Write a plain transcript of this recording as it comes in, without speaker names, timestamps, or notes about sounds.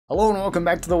Hello and welcome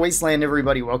back to the Wasteland,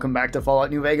 everybody. Welcome back to Fallout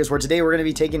New Vegas, where today we're going to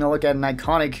be taking a look at an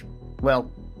iconic,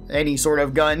 well, any sort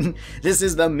of gun. This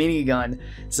is the minigun.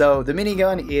 So the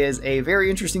minigun is a very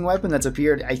interesting weapon that's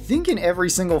appeared, I think, in every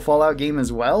single Fallout game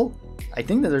as well. I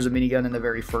think that there's a minigun in the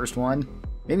very first one.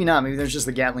 Maybe not, maybe there's just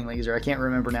the Gatling laser, I can't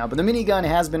remember now. But the minigun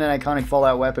has been an iconic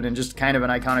Fallout weapon and just kind of an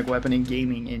iconic weapon in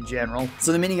gaming in general.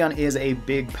 So the minigun is a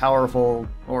big, powerful,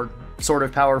 or sort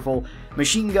of powerful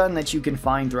machine gun that you can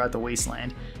find throughout the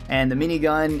Wasteland. And the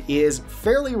minigun is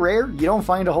fairly rare. You don't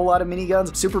find a whole lot of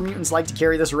miniguns. Super mutants like to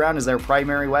carry this around as their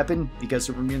primary weapon because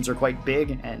super mutants are quite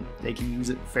big and they can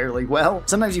use it fairly well.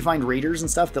 Sometimes you find raiders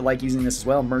and stuff that like using this as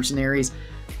well, mercenaries.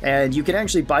 And you can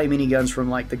actually buy miniguns from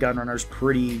like the gunrunners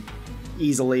pretty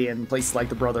easily in places like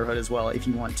the Brotherhood as well if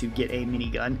you want to get a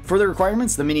minigun. For the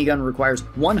requirements, the minigun requires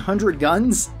 100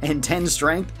 guns and 10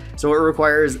 strength, so it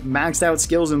requires maxed out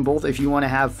skills in both if you want to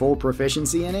have full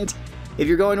proficiency in it. If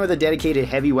you're going with a dedicated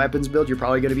heavy weapons build, you're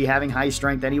probably going to be having high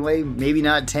strength anyway, maybe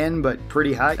not 10, but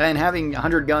pretty high. And having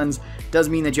 100 guns does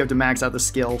mean that you have to max out the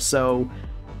skill, so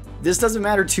this doesn't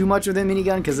matter too much with the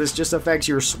minigun because this just affects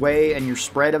your sway and your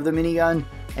spread of the minigun.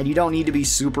 And you don't need to be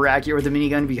super accurate with the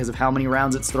minigun because of how many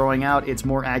rounds it's throwing out. It's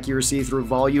more accuracy through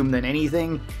volume than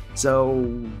anything.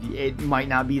 So it might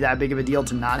not be that big of a deal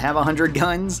to not have 100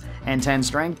 guns and 10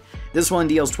 strength. This one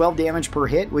deals 12 damage per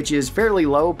hit, which is fairly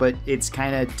low, but it's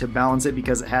kind of to balance it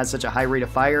because it has such a high rate of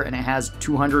fire and it has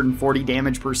 240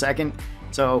 damage per second.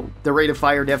 So the rate of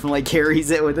fire definitely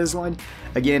carries it with this one.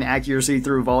 Again, accuracy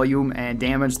through volume and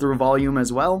damage through volume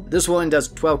as well. This one does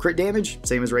 12 crit damage,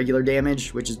 same as regular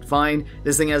damage, which is fine.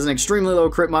 This thing has an extremely low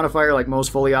crit modifier like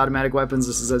most fully automatic weapons.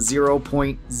 This is a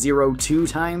 0.02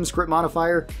 times crit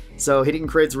modifier. So hitting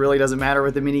crits really doesn't matter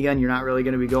with the minigun. You're not really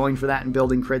going to be going for that, and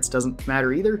building crits doesn't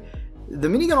matter either. The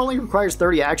minigun only requires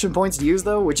 30 action points to use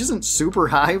though, which isn't super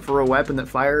high for a weapon that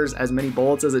fires as many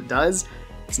bullets as it does.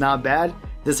 It's not bad.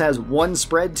 This has one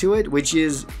spread to it, which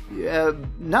is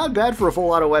not bad for a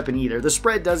full auto weapon either. The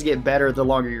spread does get better the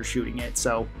longer you're shooting it,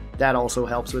 so that also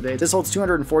helps with it. This holds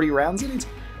 240 rounds in it,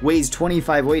 weighs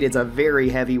 25 weight. It's a very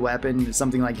heavy weapon.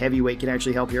 Something like heavyweight can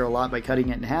actually help here a lot by cutting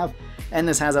it in half. And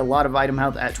this has a lot of item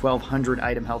health at 1200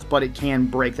 item health, but it can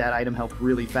break that item health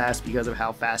really fast because of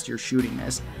how fast you're shooting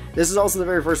this. This is also the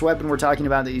very first weapon we're talking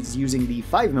about that is using the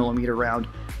 5mm round,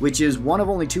 which is one of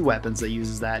only two weapons that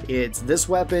uses that. It's this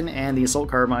weapon and the assault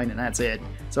carbine, and that's it.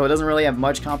 So it doesn't really have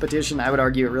much competition. I would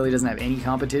argue it really doesn't have any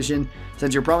competition,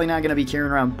 since you're probably not going to be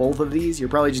carrying around both of these. You're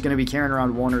probably just going to be carrying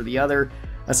around one or the other.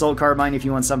 Assault carbine if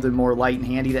you want something more light and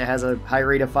handy that has a high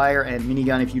rate of fire, and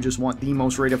minigun if you just want the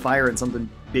most rate of fire and something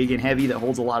big and heavy that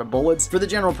holds a lot of bullets. For the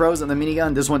general pros on the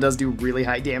minigun, this one does do really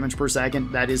high damage per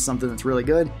second. That is something that's really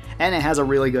good, and it has a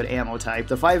really good ammo type.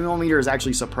 The 5mm is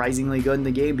actually surprisingly good in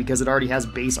the game because it already has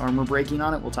base armor breaking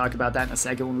on it. We'll talk about that in a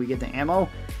second when we get to ammo,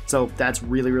 so that's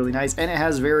really, really nice, and it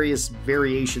has various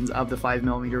variations of the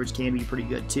 5mm, which can be pretty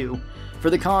good too. For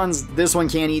the cons, this one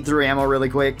can eat through ammo really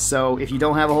quick, so if you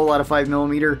don't have a whole lot of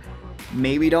 5mm,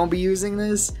 maybe don't be using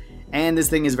this. And this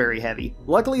thing is very heavy.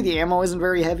 Luckily, the ammo isn't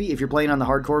very heavy. If you're playing on the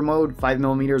hardcore mode,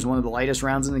 5mm is one of the lightest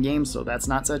rounds in the game, so that's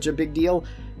not such a big deal.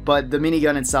 But the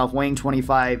minigun itself, weighing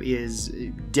 25, is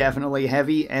definitely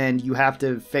heavy, and you have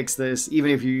to fix this,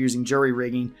 even if you're using jury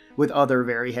rigging, with other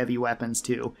very heavy weapons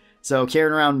too. So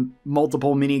carrying around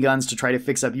multiple miniguns to try to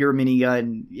fix up your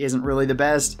minigun isn't really the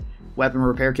best. Weapon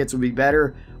repair kits would be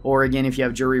better, or again if you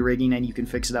have jury rigging and you can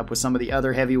fix it up with some of the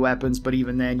other heavy weapons, but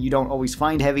even then you don't always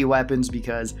find heavy weapons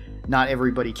because not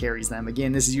everybody carries them.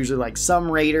 Again, this is usually like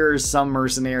some raiders, some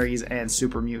mercenaries, and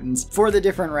super mutants. For the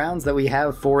different rounds that we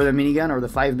have for the minigun or the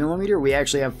 5mm, we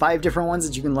actually have 5 different ones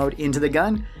that you can load into the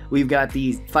gun. We've got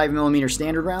the 5mm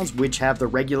standard rounds, which have the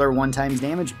regular 1x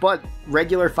damage, but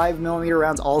regular 5mm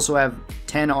rounds also have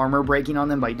 10 armor breaking on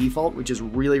them by default, which is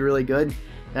really, really good.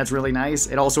 That's really nice.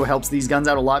 It also helps these guns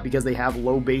out a lot because they have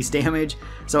low base damage.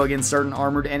 So against certain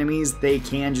armored enemies, they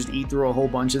can just eat through a whole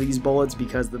bunch of these bullets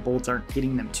because the bullets aren't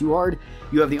hitting them too hard.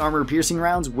 You have the armor piercing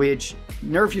rounds, which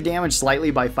nerf your damage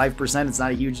slightly by 5%. It's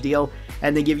not a huge deal.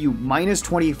 And they give you minus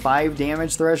 25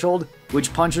 damage threshold,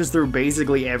 which punches through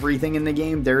basically everything in the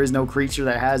game. There is no creature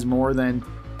that has more than,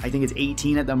 I think it's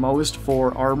 18 at the most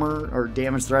for armor or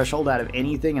damage threshold out of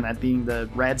anything, and that being the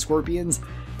rad scorpions.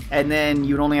 And then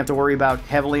you'd only have to worry about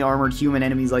heavily armored human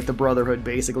enemies like the Brotherhood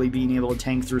basically being able to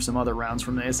tank through some other rounds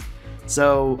from this.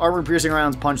 So armor piercing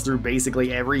rounds punch through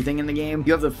basically everything in the game.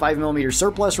 You have the 5mm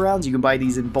surplus rounds. You can buy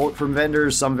these in bulk from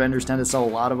vendors. Some vendors tend to sell a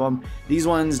lot of them. These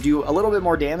ones do a little bit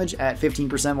more damage at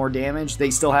 15% more damage. They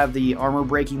still have the armor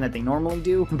breaking that they normally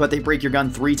do, but they break your gun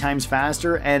 3 times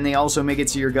faster, and they also make it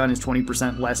so your gun is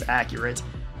 20% less accurate.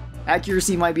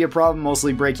 Accuracy might be a problem,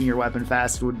 mostly breaking your weapon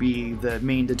fast would be the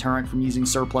main deterrent from using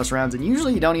surplus rounds, and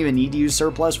usually you don't even need to use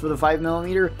surplus for the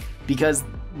 5mm because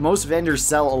most vendors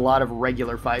sell a lot of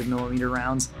regular 5mm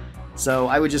rounds. So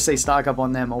I would just say stock up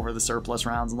on them over the surplus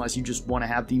rounds unless you just want to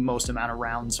have the most amount of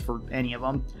rounds for any of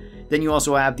them. Then you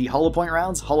also have the hollow point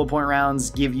rounds. Hollow point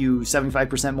rounds give you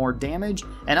 75% more damage,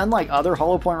 and unlike other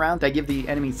hollow point rounds that give the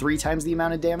enemy 3 times the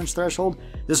amount of damage threshold,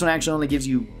 this one actually only gives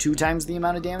you 2 times the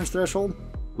amount of damage threshold,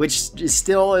 which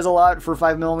still is a lot for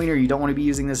 5mm. You don't want to be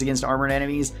using this against armored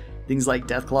enemies. Things like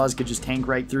Death Claws could just tank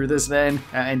right through this then,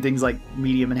 and things like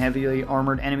medium and heavily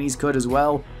armored enemies could as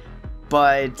well.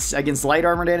 But against light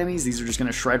armored enemies, these are just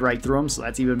going to shred right through them, so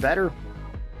that's even better.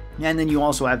 And then you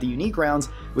also have the unique rounds,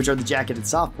 which are the jacketed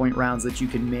soft point rounds that you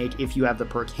can make if you have the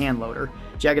perk hand loader.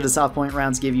 Jacketed soft point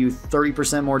rounds give you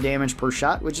 30% more damage per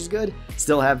shot, which is good.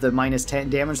 Still have the minus 10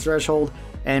 damage threshold,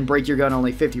 and break your gun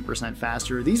only 50%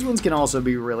 faster. These ones can also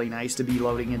be really nice to be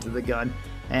loading into the gun,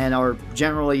 and are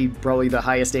generally probably the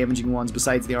highest damaging ones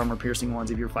besides the armor piercing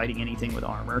ones if you're fighting anything with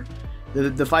armor. The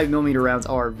 5mm rounds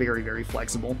are very, very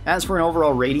flexible. As for an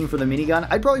overall rating for the minigun,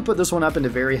 I'd probably put this one up into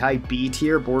very high B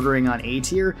tier, bordering on A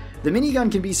tier. The minigun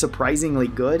can be surprisingly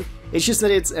good. It's just that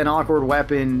it's an awkward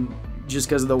weapon just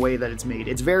because of the way that it's made.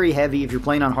 It's very heavy. If you're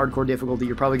playing on hardcore difficulty,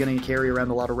 you're probably going to carry around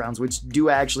a lot of rounds, which do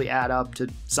actually add up to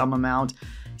some amount.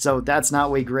 So that's not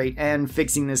way great, and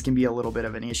fixing this can be a little bit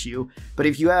of an issue. But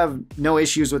if you have no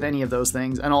issues with any of those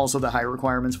things, and also the high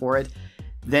requirements for it,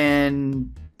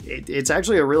 then it's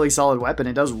actually a really solid weapon.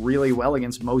 It does really well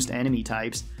against most enemy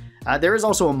types. There is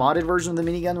also a modded version of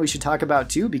the minigun we should talk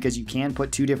about too, because you can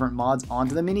put 2 different mods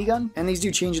onto the minigun, and these do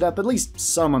change it up at least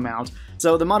some amount.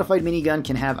 So the modified minigun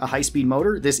can have a high-speed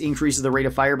motor. This increases the rate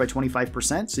of fire by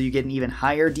 25%, so you get an even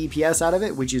higher DPS out of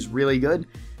it, which is really good.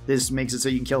 This makes it so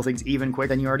you can kill things even quicker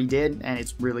than you already did, and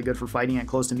it's really good for fighting at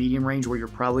close to medium range where you're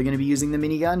probably going to be using the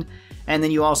minigun. And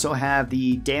then you also have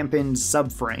the dampened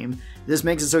subframe. This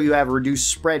makes it so you have a reduced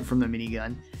spread from the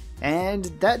minigun, and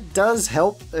that does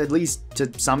help, at least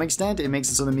to some extent. It makes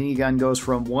it so the minigun goes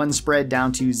from 1 spread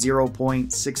down to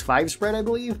 0.65 spread, I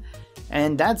believe.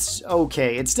 And that's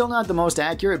okay. It's still not the most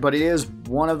accurate, but it is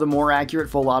one of the more accurate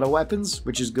full auto weapons,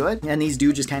 which is good. And these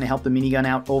do just kind of help the minigun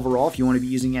out overall if you want to be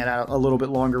using it at a little bit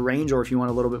longer range, or if you want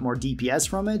a little bit more DPS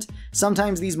from it.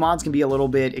 Sometimes these mods can be a little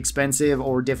bit expensive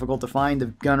or difficult to find. The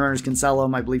Gunrunners can sell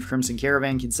them. I believe Crimson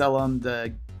Caravan can sell them.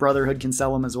 The Brotherhood can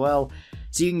sell them as well.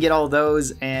 So you can get all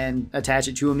those and attach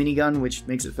it to a minigun, which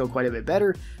makes it feel quite a bit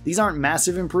better. These aren't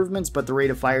massive improvements, but the rate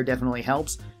of fire definitely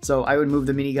helps. So I would move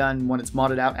the minigun when it's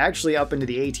modded out actually up into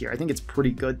the A tier. I think it's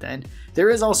pretty good then. There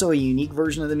is also a unique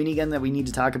version of the minigun that we need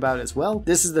to talk about as well.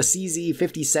 This is the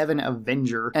CZ57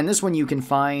 Avenger, and this one you can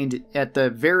find at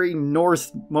the very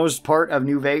northmost part of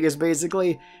New Vegas,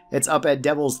 basically. It's up at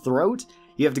Devil's Throat.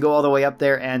 You have to go all the way up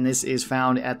there, and this is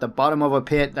found at the bottom of a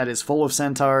pit that is full of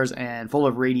centaurs and full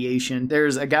of radiation.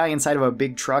 There's a guy inside of a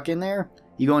big truck in there.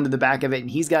 You go into the back of it, and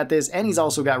he's got this, and he's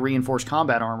also got reinforced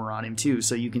combat armor on him too,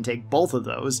 so you can take both of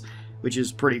those, which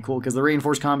is pretty cool, because the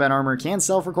reinforced combat armor can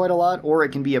sell for quite a lot, or it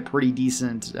can be a pretty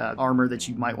decent armor that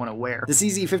you might want to wear. The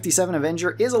CZ57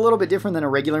 Avenger is a little bit different than a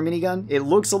regular minigun. It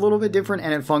looks a little bit different,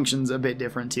 and it functions a bit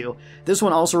different too. This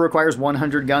one also requires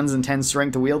 100 guns and 10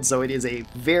 strength to wield, so it is a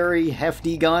very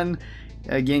hefty gun.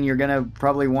 Again, you're going to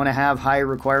probably want to have high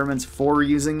requirements for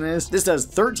using this. This does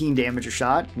 13 damage a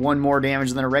shot, 1 more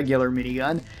damage than a regular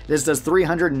minigun. This does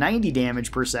 390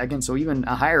 damage per second, so even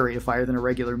a higher rate of fire than a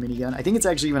regular minigun. I think it's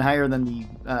actually even higher than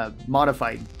the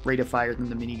modified rate of fire than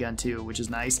the minigun too, which is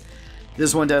nice.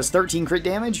 This one does 13 crit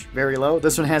damage, very low.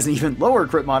 This one has an even lower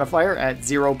crit modifier at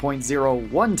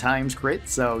 0.01 times crit,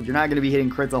 so you're not going to be hitting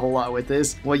crits a whole lot with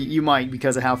this. Well, you might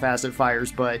because of how fast it fires,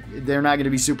 but they're not going to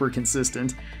be super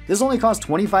consistent. This only costs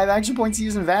 25 action points to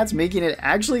use in VATS, making it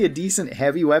actually a decent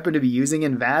heavy weapon to be using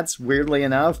in VATS, weirdly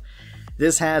enough.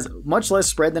 This has much less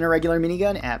spread than a regular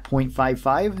minigun at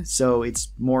 0.55, so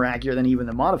it's more accurate than even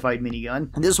the modified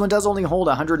minigun. And this one does only hold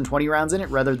 120 rounds in it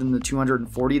rather than the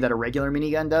 240 that a regular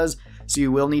minigun does, so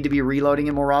you will need to be reloading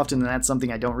it more often, and that's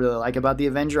something I don't really like about the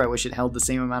Avenger. I wish it held the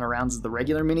same amount of rounds as the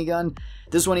regular minigun.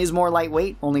 This one is more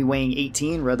lightweight, only weighing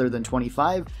 18 rather than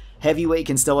 25. Heavyweight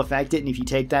can still affect it, and if you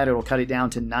take that, it'll cut it down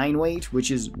to 9 weight,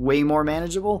 which is way more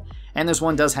manageable. And this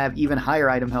one does have even higher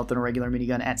item health than a regular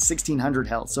minigun at 1600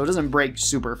 health, so it doesn't break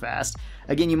super fast.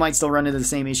 Again, you might still run into the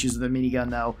same issues with the minigun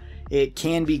though. It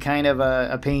can be kind of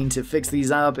a pain to fix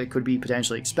these up, it could be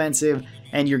potentially expensive,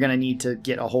 and you're going to need to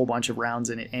get a whole bunch of rounds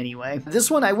in it anyway. This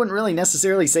one I wouldn't really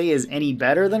necessarily say is any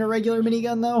better than a regular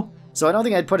minigun though, so I don't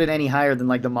think I'd put it any higher than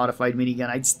like the modified minigun.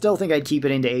 I'd still think I'd keep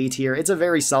it into A tier. It's a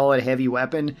very solid heavy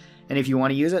weapon, and if you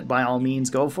want to use it, by all means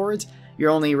go for it. Your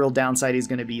only real downside is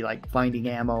going to be like finding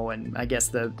ammo and I guess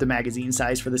the magazine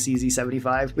size for the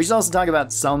CZ75. We should also talk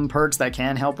about some perks that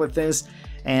can help with this,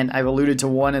 and I've alluded to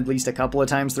one at least a couple of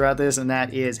times throughout this, and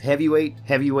that is heavyweight.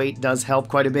 Heavyweight does help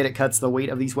quite a bit. It cuts the weight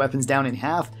of these weapons down in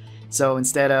half. So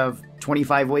instead of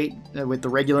 25 weight with the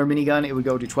regular minigun, it would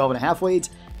go to 12.5 weight,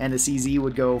 and the CZ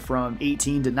would go from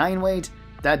 18 to 9 weight.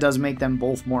 That does make them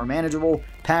both more manageable.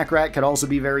 Pack rat could also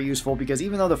be very useful because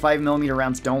even though the 5mm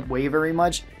rounds don't weigh very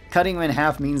much, cutting them in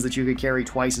half means that you could carry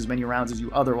twice as many rounds as you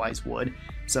otherwise would.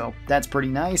 So that's pretty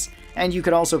nice. And you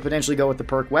could also potentially go with the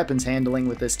perk weapons handling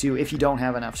with this too if you don't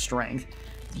have enough strength.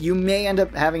 You may end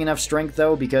up having enough strength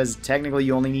though, because technically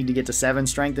you only need to get to 7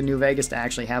 strength in New Vegas to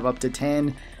actually have up to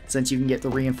 10, since you can get the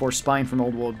reinforced spine from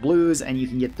Old World Blues and you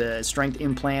can get the strength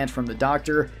implant from the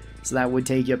doctor, so that would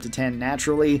take you up to 10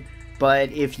 naturally.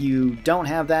 But if you don't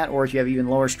have that, or if you have even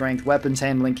lower strength, weapons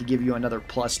handling could give you another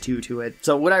 +2 to it.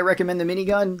 So would I recommend the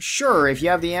minigun? Sure, if you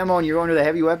have the ammo and you're going to the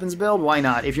heavy weapons build, why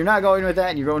not? If you're not going with that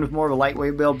and you're going with more of a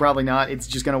lightweight build, probably not. It's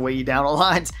just going to weigh you down a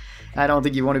lot. I don't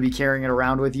think you want to be carrying it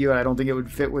around with you, and I don't think it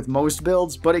would fit with most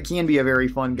builds, but it can be a very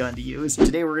fun gun to use.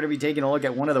 Today we're going to be taking a look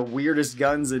at one of the weirdest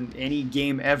guns in any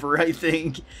game ever, I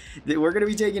think. We're going to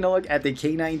be taking a look at the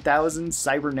K9000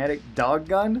 Cybernetic Dog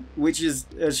Gun, which is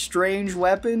a strange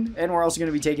weapon, and we're also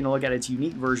going to be taking a look at its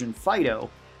unique version, Fido.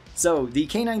 So, the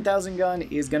K9000 gun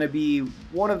is going to be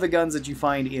one of the guns that you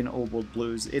find in Old World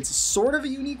Blues. It's sort of a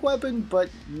unique weapon, but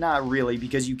not really,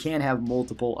 because you can have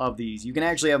multiple of these. You can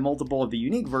actually have multiple of the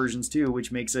unique versions too,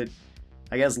 which makes it,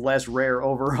 I guess, less rare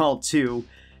overall too.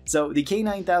 So, the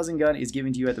K9000 gun is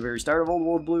given to you at the very start of Old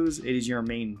World Blues. It is your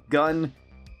main gun,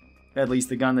 at least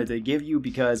the gun that they give you,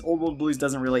 because Old World Blues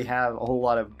doesn't really have a whole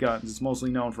lot of guns. It's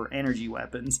mostly known for energy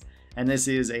weapons, and this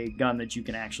is a gun that you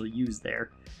can actually use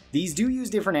there. These do use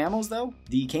different ammos though.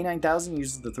 The K9000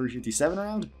 uses the 357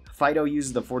 round, Fido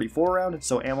uses the 44 round,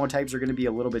 so ammo types are going to be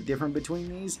a little bit different between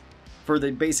these. For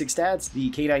the basic stats,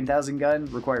 the K9000 gun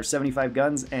requires 75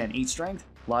 guns and 8 strength.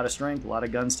 A lot of strength, a lot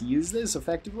of guns to use this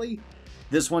effectively.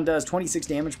 This one does 26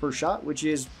 damage per shot, which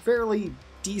is fairly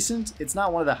decent. It's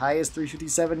not one of the highest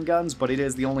 357 guns, but it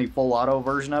is the only full auto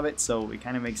version of it, so it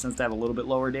kind of makes sense to have a little bit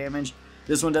lower damage.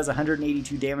 This one does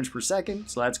 182 damage per second,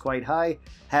 so that's quite high.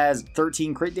 Has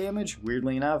 13 crit damage.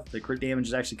 Weirdly enough, the crit damage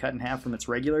is actually cut in half from its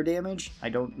regular damage. I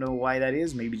don't know why that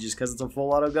is. Maybe just because it's a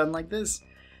full auto gun like this.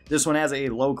 This one has a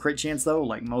low crit chance though,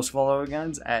 like most full auto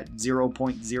guns, at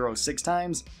 0.06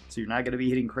 times. So you're not going to be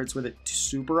hitting crits with it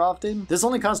super often. This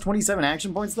only costs 27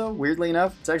 action points though, weirdly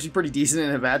enough. It's actually pretty decent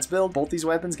in a VATS build. Both these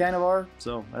weapons kind of are,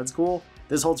 so that's cool.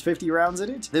 This holds 50 rounds in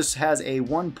it. This has a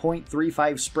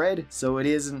 1.35 spread, so it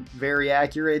isn't very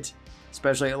accurate,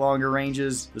 especially at longer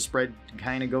ranges. The spread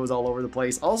kind of goes all over the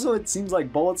place. Also, it seems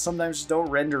like bullets sometimes just don't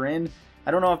render in.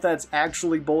 I don't know if that's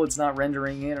actually bullets not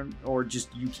rendering in, or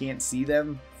just you can't see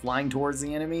them flying towards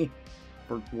the enemy.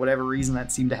 For whatever reason,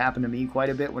 that seemed to happen to me quite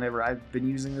a bit whenever I've been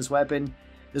using this weapon.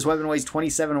 This weapon weighs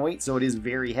 27 weight, so it is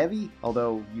very heavy,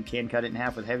 although you can cut it in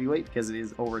half with heavyweight because it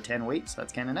is over 10 weight, so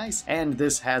that's kind of nice. And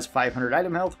this has 500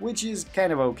 item health, which is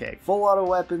kind of okay. Full auto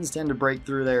weapons tend to break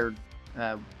through their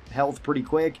health pretty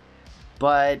quick,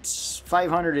 but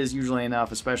 500 is usually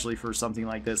enough, especially for something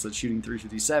like this that's shooting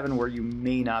 357, where you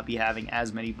may not be having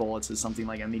as many bullets as something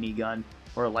like a minigun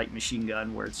or a light machine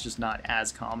gun, where it's just not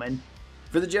as common.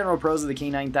 For the general pros of the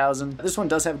K9000, this one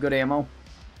does have good ammo.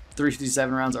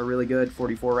 357 rounds are really good,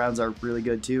 44 rounds are really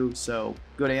good too, so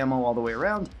good ammo all the way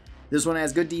around. This one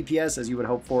has good DPS, as you would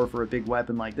hope for a big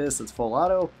weapon like this that's full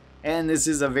auto, and this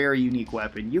is a very unique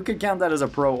weapon. You could count that as a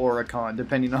pro or a con,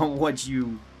 depending on what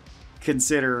you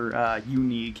consider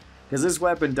unique, because this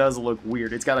weapon does look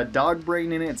weird. It's got a dog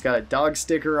brain in it, it's got a dog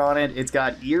sticker on it, it's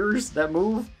got ears that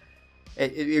move.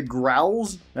 It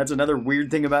growls. That's another weird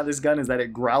thing about this gun, is that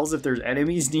it growls if there's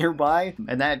enemies nearby,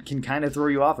 and that can kind of throw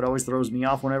you off. It always throws me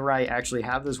off whenever I actually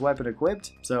have this weapon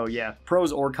equipped. So yeah,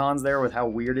 pros or cons there with how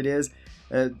weird it is.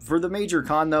 For the major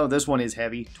con though, this one is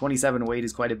heavy. 27 weight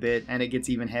is quite a bit, and it gets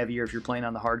even heavier if you're playing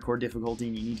on the hardcore difficulty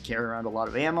and you need to carry around a lot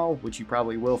of ammo, which you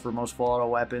probably will for most full auto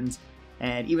weapons.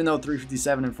 And even though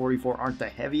 357 and 44 aren't the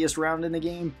heaviest round in the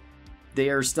game, they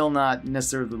are still not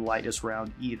necessarily the lightest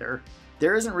round either.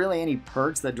 There isn't really any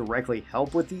perks that directly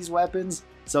help with these weapons,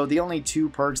 so the only 2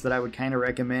 perks that I would kind of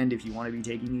recommend if you want to be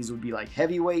taking these would be like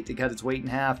heavyweight to cut its weight in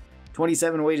half.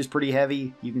 27 weight is pretty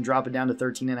heavy. You can drop it down to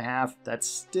 13.5. That's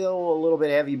still a little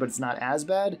bit heavy, but it's not as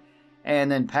bad.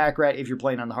 And then pack rat if you're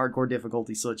playing on the hardcore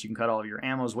difficulty, so that you can cut all of your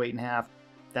ammo's weight in half.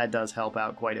 That does help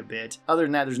out quite a bit. Other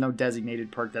than that, there's no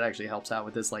designated perk that actually helps out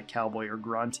with this, like cowboy or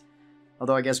grunt.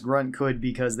 Although I guess grunt could,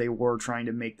 because they were trying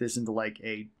to make this into like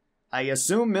a I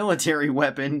assume military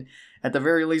weapon, at the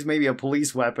very least maybe a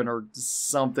police weapon or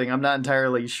something. I'm not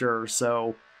entirely sure,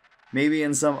 so maybe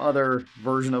in some other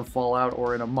version of Fallout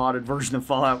or in a modded version of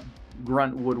Fallout,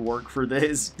 Grunt would work for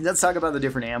this. Let's talk about the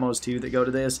different ammos too that go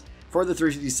to this. For the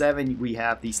 357, we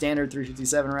have the standard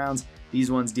 357 rounds. These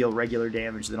ones deal regular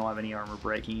damage. They don't have any armor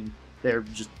breaking. They're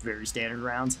just very standard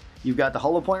rounds. You've got the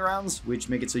hollow point rounds, which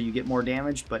make it so you get more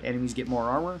damage, but enemies get more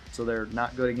armor. So they're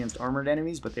not good against armored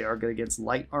enemies, but they are good against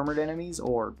light armored enemies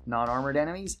or non-armored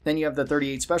enemies. Then you have the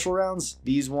 38 special rounds.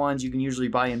 These ones you can usually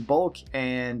buy in bulk,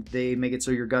 and they make it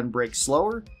so your gun breaks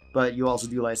slower, but you also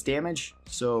do less damage.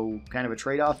 So kind of a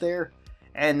trade-off there.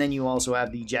 And then you also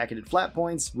have the jacketed flat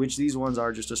points, which these ones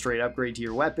are just a straight upgrade to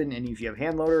your weapon. And if you have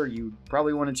hand loader, you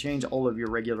probably want to change all of your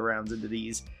regular rounds into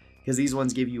these, because these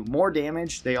ones give you more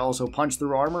damage. They also punch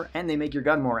through armor, and they make your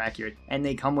gun more accurate, and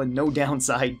they come with no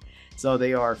downside. So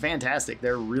they are fantastic.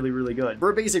 They're really, really good.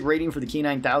 For a basic rating for the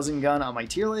K9000 gun on my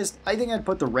tier list, I think I'd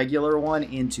put the regular one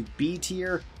into B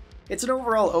tier. It's an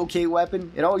overall okay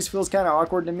weapon. It always feels kind of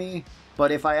awkward to me,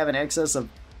 but if I have an excess of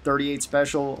 38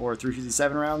 special or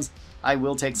 357 rounds, I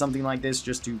will take something like this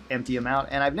just to empty them out,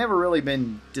 and I've never really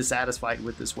been dissatisfied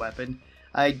with this weapon.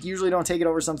 I usually don't take it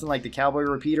over something like the Cowboy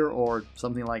Repeater or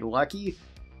something like Lucky,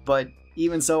 but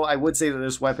even so, I would say that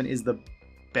this weapon is the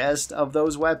best of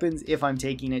those weapons if I'm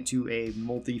taking it to a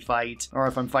multi-fight, or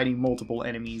if I'm fighting multiple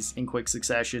enemies in quick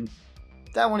succession.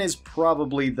 That one is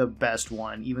probably the best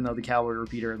one, even though the Cowboy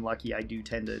Repeater and Lucky I do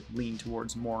tend to lean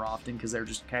towards more often because they're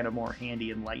just kind of more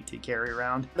handy and light to carry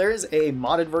around. There is a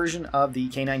modded version of the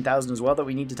K9000 as well that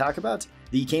we need to talk about.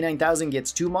 The K9000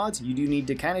 gets 2 mods. You do need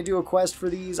to kind of do a quest for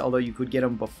these, although you could get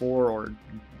them before or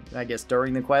I guess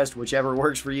during the quest, whichever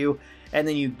works for you. And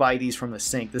then you buy these from the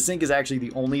Sync. The Sync is actually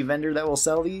the only vendor that will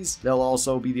sell these. They'll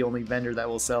also be the only vendor that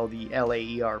will sell the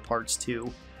LAER parts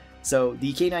too. So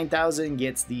the K9000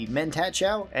 gets the Mentat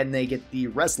Chow, and they get the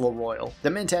Wrestler Royal. The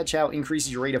Mentat Chow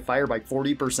increases your rate of fire by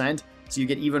 40%, so you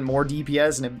get even more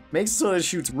DPS, and it makes it so that it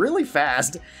shoots really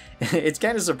fast. It's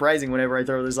kind of surprising whenever I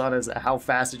throw this on as how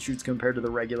fast it shoots compared to the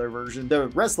regular version. The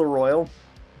Wrestler Royal,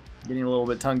 getting a little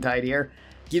bit tongue-tied here,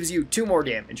 gives you 2 more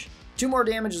damage. 2 more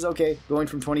damage is okay. Going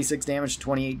from 26 damage to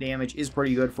 28 damage is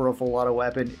pretty good for a full auto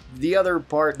weapon. The other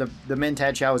part, the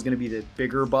Mentat Chow, is going to be the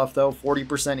bigger buff though.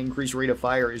 40% increased rate of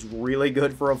fire is really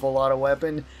good for a full auto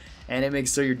weapon, and it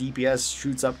makes so your DPS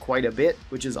shoots up quite a bit,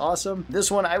 which is awesome. This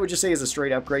one I would just say is a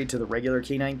straight upgrade to the regular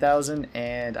K9000,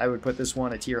 and I would put this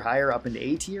one a tier higher, up into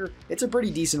A tier. It's a pretty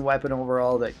decent weapon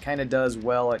overall that kind of does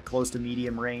well at close to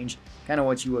medium range, kind of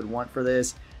what you would want for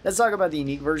this. Let's talk about the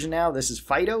unique version now. This is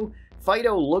Fido.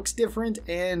 Fido looks different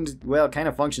and, well, kind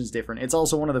of functions different. It's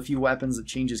also one of the few weapons that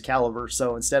changes caliber,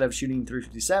 so instead of shooting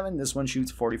 357, this one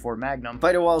shoots 44 Magnum.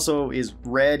 Fido also is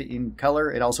red in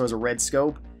color. It also has a red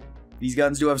scope. These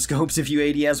guns do have scopes if you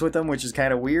ADS with them, which is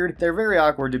kind of weird. They're very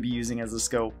awkward to be using as a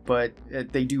scope, but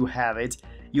they do have it.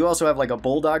 You also have like a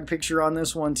bulldog picture on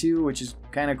this one too, which is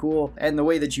kind of cool. And the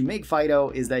way that you make Fido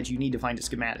is that you need to find a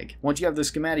schematic. Once you have the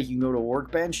schematic, you can go to a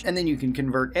workbench, and then you can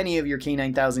convert any of your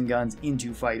K9000 guns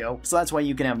into Fido. So that's why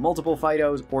you can have multiple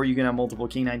Fidos, or you can have multiple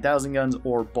K9000 guns,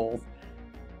 or both.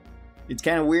 It's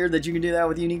kind of weird that you can do that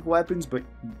with unique weapons, but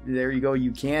there you go,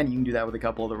 you can. You can do that with a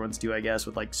couple other ones too, I guess,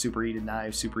 with like superheated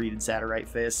knives, superheated Saturite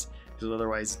fists, because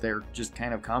otherwise they're just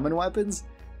kind of common weapons.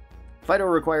 Fido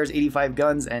requires 85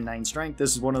 guns and 9 strength.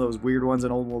 This is one of those weird ones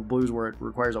in Old World Blues where it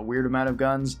requires a weird amount of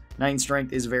guns. 9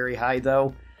 strength is very high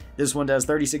though. This one does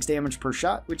 36 damage per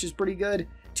shot, which is pretty good.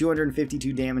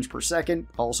 252 damage per second,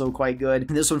 also quite good.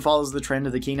 This one follows the trend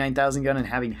of the K9000 gun and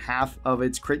having half of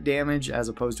its crit damage as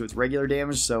opposed to its regular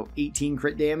damage, so 18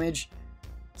 crit damage.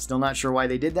 Still not sure why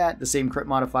they did that. The same crit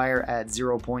modifier at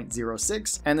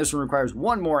 0.06, and this one requires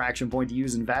 1 more action point to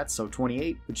use in VATS, so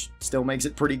 28, which still makes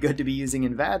it pretty good to be using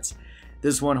in VATS.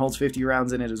 This one holds 50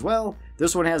 rounds in it as well.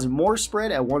 This one has more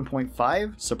spread at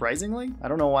 1.5, surprisingly. I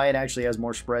don't know why it actually has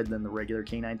more spread than the regular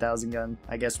K9000 gun.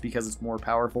 I guess because it's more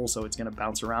powerful, so it's going to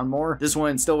bounce around more. This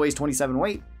one still weighs 27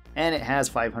 weight, and it has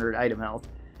 500 item health.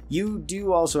 You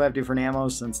do also have different ammo,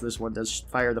 since this one does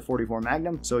fire the 44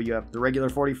 Magnum, so you have the regular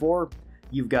 44.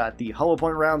 You've got the hollow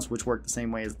point rounds, which work the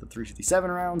same way as the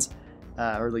 357 rounds.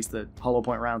 Or at least the hollow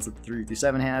point rounds that the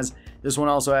 357 has. This one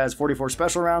also has 44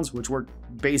 special rounds, which work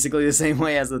basically the same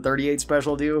way as the 38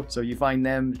 special do. So you find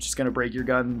them, it's just going to break your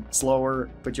gun slower,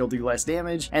 but you'll do less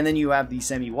damage. And then you have the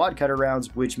semi-wad cutter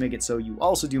rounds, which make it so you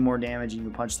also do more damage and you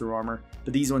can punch through armor.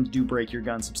 But these ones do break your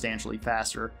gun substantially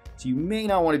faster. So you may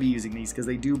not want to be using these because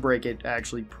they do break it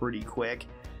actually pretty quick.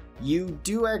 You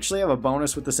do actually have a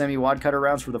bonus with the semi-wad cutter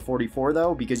rounds for the 44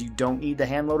 though, because you don't need the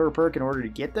hand loader perk in order to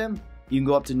get them. You can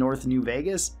go up to North New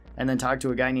Vegas and then talk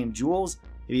to a guy named Jules,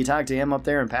 If you talk to him up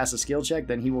there and pass a skill check,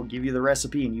 then he will give you the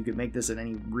recipe and you can make this at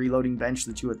any reloading bench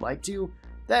that you would like to.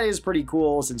 That is pretty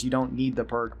cool since you don't need the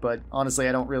perk, but honestly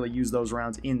I don't really use those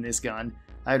rounds in this gun.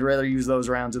 I'd rather use those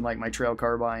rounds in like my trail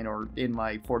carbine or in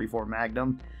my 44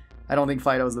 Magnum. I don't think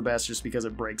Fido is the best just because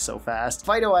it breaks so fast.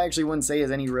 Fido I actually wouldn't say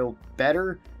is any real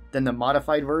better than the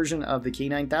modified version of the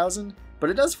K9000, but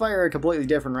it does fire a completely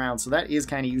different round, so that is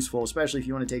kind of useful, especially if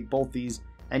you want to take both these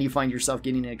and you find yourself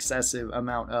getting an excessive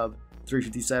amount of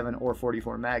 357 or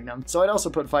 44 Magnum. So I'd also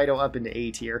put Fido up into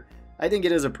A tier. I think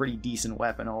it is a pretty decent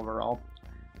weapon overall.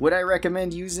 Would I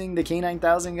recommend using the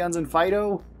K9000 guns in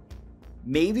Fido?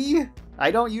 Maybe?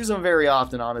 I don't use them very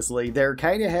often, honestly. They're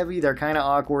kind of heavy, they're kind of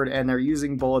awkward, and they're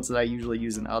using bullets that I usually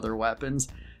use in other weapons.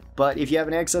 But if you have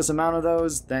an excess amount of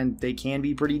those, then they can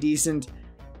be pretty decent.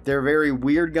 They're very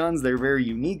weird guns, they're very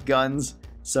unique guns.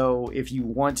 So if you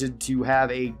wanted to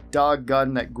have a dog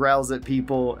gun that growls at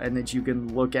people and that you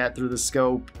can look at through the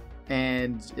scope,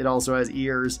 and it also has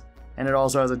ears, and it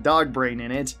also has a dog brain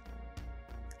in it,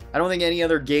 I don't think any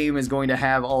other game is going to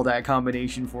have all that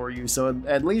combination for you, so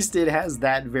at least it has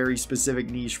that very specific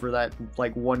niche for that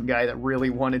like one guy that really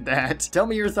wanted that. Tell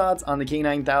me your thoughts on the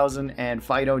K9000 and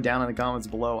Fido down in the comments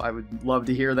below. I would love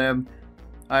to hear them.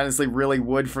 I honestly really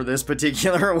would for this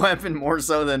particular weapon, more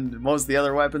so than most of the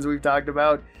other weapons we've talked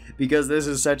about, because this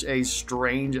is such a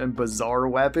strange and bizarre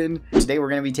weapon. Today we're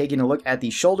going to be taking a look at the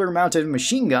shoulder-mounted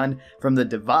machine gun from the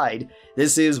Divide.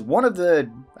 This is one of the,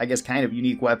 I guess, kind of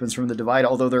unique weapons from the Divide,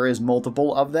 although there is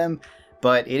multiple of them,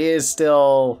 but it is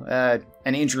still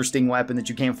an interesting weapon that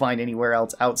you can't find anywhere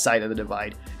else outside of the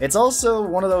Divide. It's also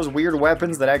one of those weird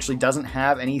weapons that actually doesn't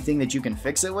have anything that you can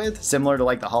fix it with, similar to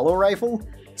like the hollow rifle.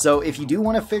 So if you do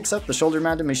want to fix up the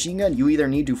shoulder-mounted machine gun, you either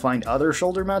need to find other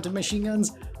shoulder-mounted machine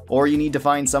guns, or you need to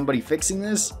find somebody fixing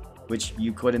this, which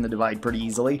you could in the Divide pretty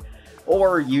easily,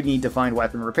 or you need to find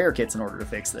weapon repair kits in order to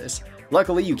fix this.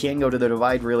 Luckily, you can go to the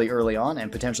Divide really early on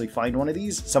and potentially find one of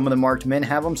these. Some of the marked men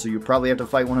have them, so you probably have to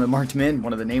fight one of the marked men,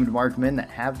 one of the named marked men that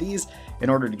have these, in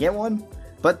order to get one.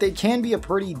 But they can be a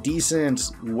pretty decent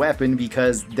weapon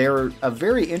because they're a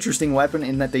very interesting weapon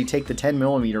in that they take the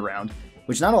 10mm round,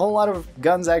 which not a whole lot of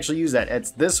guns actually use that.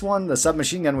 It's this one, the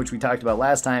submachine gun, which we talked about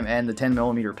last time, and the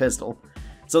 10mm pistol.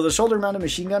 So the shoulder-mounted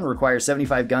machine gun requires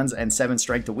 75 guns and 7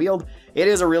 strength to wield. It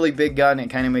is a really big gun. It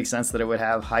kind of makes sense that it would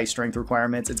have high strength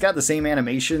requirements. It's got the same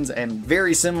animations and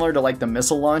very similar to like the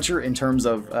missile launcher in terms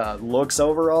of looks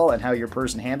overall and how your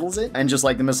person handles it. And just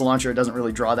like the missile launcher, it doesn't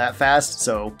really draw that fast,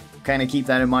 so kind of keep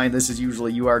that in mind. This is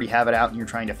usually you already have it out and you're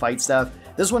trying to fight stuff.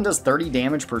 This one does 30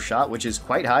 damage per shot, which is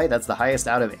quite high. That's the highest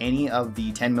out of any of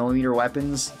the 10mm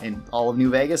weapons in all of New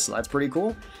Vegas, so that's pretty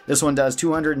cool. This one does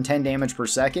 210 damage per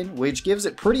second, which gives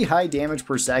it pretty high damage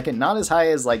per second. Not as high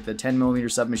as like the 10mm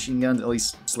submachine guns, at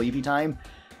least sleepy time,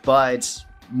 but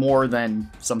more than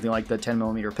something like the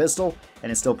 10mm pistol,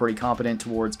 and it's still pretty competent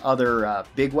towards other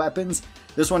big weapons.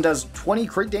 This one does 20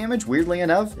 crit damage, weirdly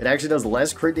enough. It actually does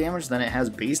less crit damage than it has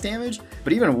base damage,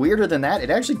 but even weirder than that, it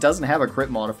actually doesn't have a crit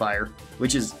modifier,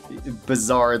 which is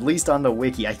bizarre, at least on the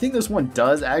wiki. I think this one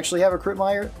does actually have a crit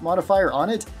modifier on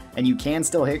it, and you can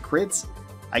still hit crits.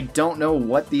 I don't know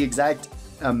what the exact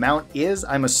amount is.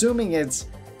 I'm assuming it's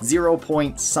 0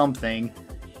 point something,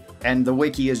 and the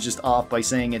wiki is just off by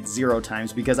saying it's 0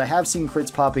 times, because I have seen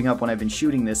crits popping up when I've been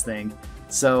shooting this thing.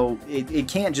 So it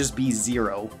can't just be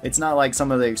 0. It's not like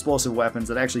some of the explosive weapons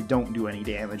that actually don't do any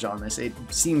damage on this. It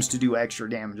seems to do extra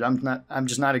damage. I'm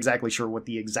just not exactly sure what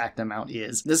the exact amount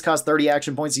is. This costs 30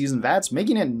 action points to use in VATS,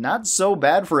 making it not so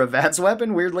bad for a VATS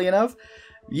weapon, weirdly enough.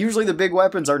 Usually the big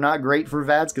weapons are not great for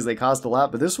VATS because they cost a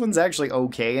lot, but this one's actually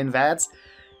okay in VATS.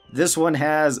 This one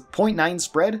has 0.9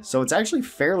 spread, so it's actually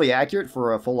fairly accurate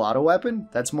for a full auto weapon.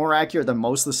 That's more accurate than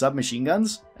most of the submachine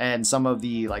guns and some of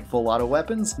the like full auto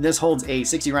weapons. This holds a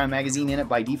 60 round magazine in it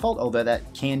by default, although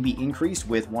that can be increased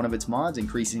with one of its mods,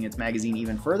 increasing its magazine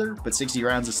even further, but 60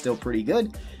 rounds is still pretty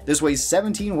good. This weighs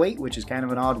 17 weight, which is kind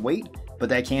of an odd weight, but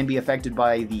that can be affected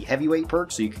by the heavyweight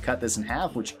perk, so you could cut this in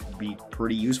half, which would be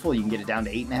pretty useful. You can get it down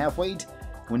to 8.5 weight.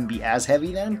 Wouldn't be as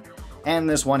heavy then. And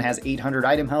this one has 800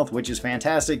 item health, which is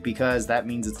fantastic because that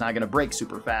means it's not going to break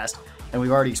super fast. And we've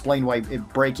already explained why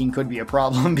breaking could be a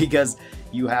problem, because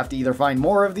you have to either find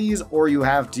more of these, or you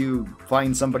have to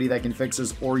find somebody that can fix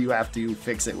this, or you have to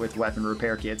fix it with weapon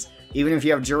repair kits. Even if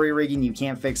you have jury rigging, you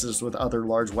can't fix this with other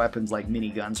large weapons like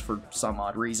miniguns for some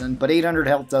odd reason. But 800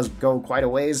 health does go quite a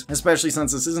ways, especially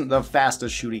since this isn't the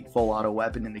fastest shooting full auto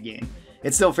weapon in the game.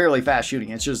 It's still fairly fast shooting,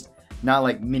 it's just not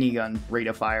like minigun rate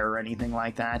of fire or anything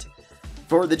like that.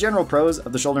 For the general pros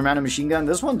of the shoulder-mounted machine gun,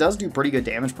 this one does do pretty good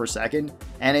damage per second,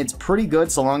 and it's pretty good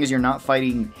so long as you're not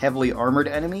fighting heavily armored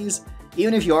enemies.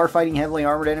 even if you are fighting heavily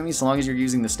armored enemies, so long as you're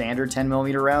using the standard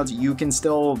 10mm rounds, you can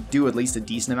still do at least a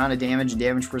decent amount of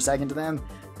damage per second to them.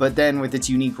 But then with its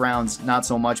unique rounds, not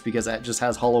so much, because that just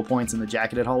has hollow points and the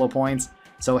jacketed hollow points.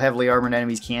 So heavily armored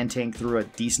enemies can tank through a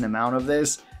decent amount of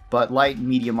this. But light and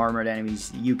medium armored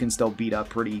enemies, you can still beat up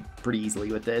pretty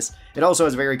easily with this. It also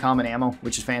has very common ammo,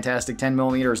 which is fantastic.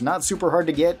 10mm is not super hard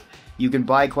to get. You can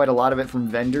buy quite a lot of it from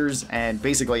vendors, and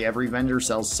basically every vendor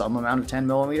sells some amount of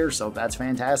 10mm, so that's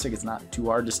fantastic. It's not too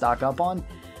hard to stock up on.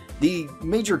 The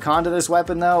major con to this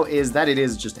weapon, though, is that it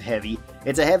is just heavy.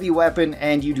 It's a heavy weapon,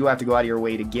 and you do have to go out of your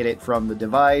way to get it from the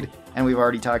Divide, and we've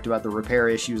already talked about the repair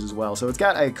issues as well. So it's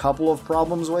got a couple of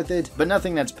problems with it, but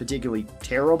nothing that's particularly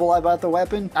terrible about the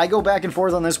weapon. I go back and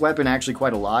forth on this weapon actually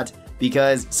quite a lot,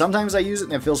 because sometimes I use it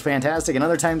and it feels fantastic, and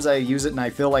other times I use it and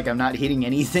I feel like I'm not hitting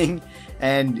anything,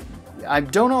 and I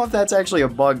don't know if that's actually a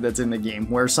bug that's in the game,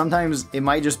 where sometimes it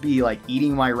might just be like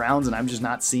eating my rounds and I'm just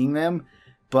not seeing them.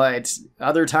 But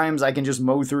other times I can just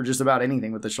mow through just about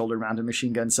anything with the shoulder-mounted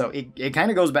machine gun, so it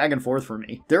kind of goes back and forth for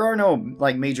me. There are no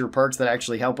like major perks that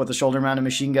actually help with the shoulder-mounted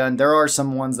machine gun. There are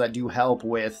some ones that do help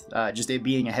with just it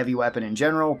being a heavy weapon in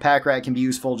general. Pack rat can be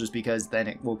useful just because then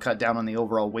it will cut down on the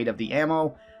overall weight of the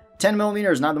ammo. 10mm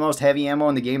is not the most heavy ammo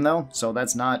in the game though, so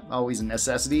that's not always a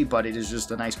necessity, but it is just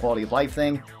a nice quality of life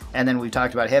thing. And then we've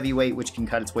talked about heavyweight, which can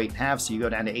cut its weight in half, so you go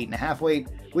down to 8.5 weight,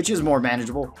 which is more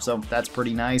manageable, so that's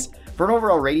pretty nice. For an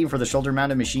overall rating for the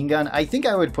shoulder-mounted machine gun, I think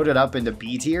I would put it up into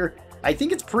B tier. I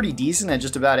think it's pretty decent at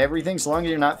just about everything, so long as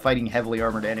you're not fighting heavily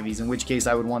armored enemies, in which case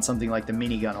I would want something like the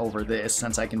minigun over this,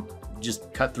 since I can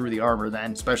just cut through the armor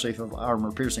then, especially if you have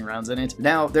armor-piercing rounds in it.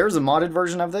 Now, there's a modded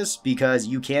version of this, because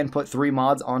you can put 3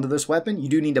 mods onto this weapon. You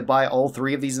do need to buy all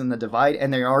 3 of these in the Divide,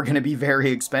 and they are going to be very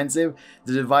expensive.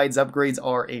 The Divide's upgrades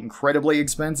are incredibly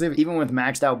expensive. Even with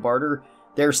maxed out barter,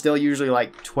 they're still usually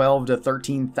like 12 to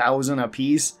 13,000 a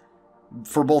piece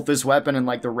for both this weapon and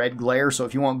like the red glare. So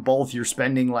if you want both, you're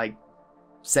spending like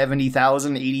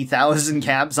 70,000, 80,000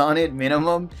 caps on it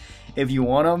minimum if you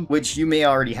want them, which you may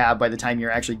already have by the time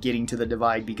you're actually getting to the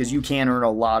Divide, because you can earn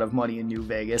a lot of money in New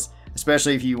Vegas,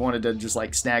 especially if you wanted to just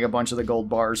like snag a bunch of the gold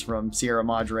bars from Sierra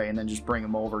Madre and then just bring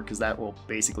them over, because that will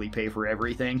basically pay for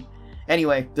everything.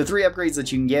 Anyway, the 3 upgrades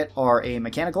that you can get are a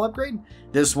mechanical upgrade.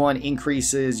 This one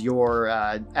increases your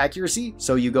accuracy,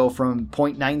 so you go from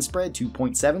 0.9 spread to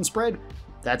 0.7 spread.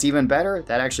 That's even better.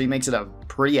 That actually makes it a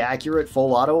pretty accurate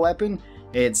full auto weapon.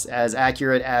 It's as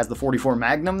accurate as the 44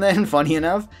 Magnum then, funny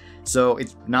enough. So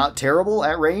it's not terrible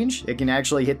at range. It can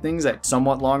actually hit things at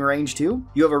somewhat long range too.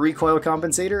 You have a recoil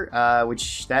compensator,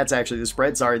 which that's actually the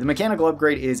spread. Sorry, the mechanical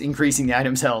upgrade is increasing the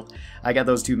item's health. I got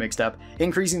those two mixed up.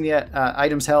 Increasing the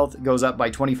item's health goes up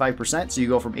by 25%, so you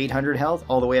go from 800 health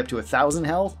all the way up to 1,000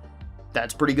 health.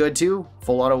 That's pretty good too.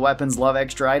 Full auto weapons love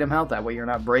extra item health, that way you're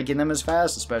not breaking them as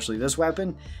fast, especially this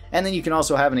weapon. And then you can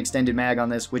also have an extended mag on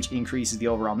this, which increases the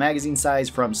overall magazine size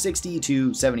from 60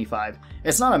 to 75.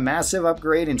 It's not a massive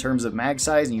upgrade in terms of mag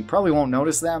size, and you probably won't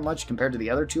notice that much compared to the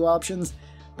other 2 options,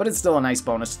 but it's still a nice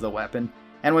bonus to the weapon.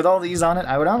 And with all these on it,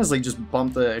 I would honestly just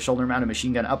bump the shoulder-mounted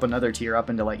machine gun up another tier,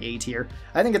 up into like A tier.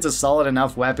 I think it's a solid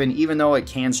enough weapon, even though it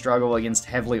can struggle against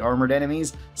heavily armored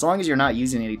enemies. So long as you're not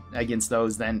using it against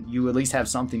those, then you at least have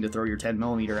something to throw your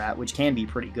 10mm at, which can be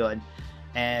pretty good.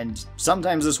 And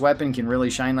sometimes this weapon can really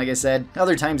shine, like I said.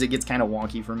 Other times it gets kind of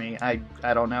wonky for me. I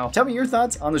don't know. Tell me your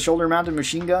thoughts on the shoulder-mounted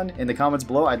machine gun in the comments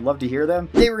below. I'd love to hear them.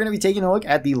 Today we're going to be taking a look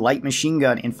at the light machine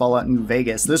gun in Fallout New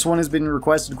Vegas. This one has been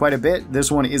requested quite a bit.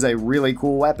 This one is a really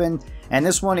cool weapon. And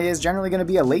this one is generally going to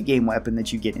be a late game weapon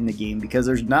that you get in the game, because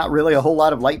there's not really a whole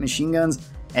lot of light machine guns.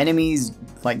 Enemies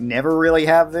like never really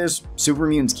have this. Super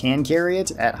mutants can carry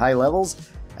it at high levels.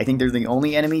 I think they're the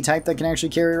only enemy type that can actually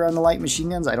carry around the light machine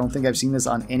guns. I don't think I've seen this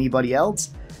on anybody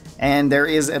else. And there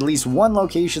is at least one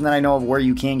location that I know of where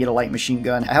you can get a light machine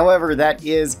gun. However, that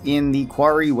is in the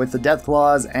quarry with the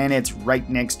Deathclaws, and it's right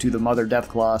next to the Mother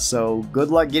Deathclaw. So good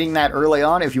luck getting that early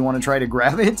on if you want to try to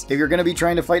grab it. If you're going to be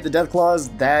trying to fight the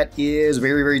Deathclaws, that is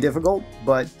very, very difficult,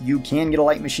 but you can get a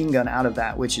light machine gun out of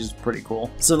that, which is pretty cool.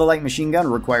 So the light machine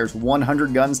gun requires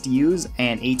 100 guns to use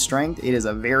and 8 strength. It is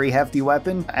a very hefty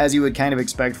weapon, as you would kind of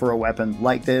expect for a weapon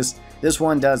like this. This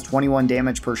one does 21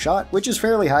 damage per shot, which is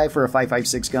fairly high for a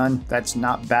 5.56 gun. That's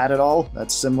not bad at all.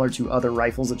 That's similar to other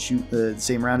rifles that shoot the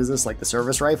same round as this, like the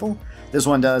service rifle. This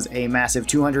one does a massive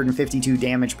 252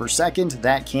 damage per second.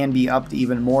 That can be upped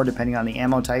even more depending on the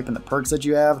ammo type and the perks that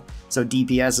you have. So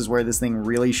DPS is where this thing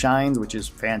really shines, which is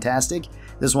fantastic.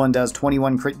 This one does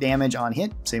 21 crit damage on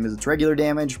hit, same as its regular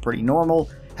damage, pretty normal.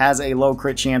 Has a low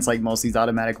crit chance like most of these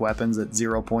automatic weapons at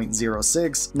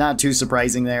 0.06. Not too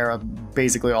surprising there.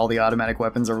 Basically all the automatic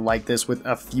weapons are like this with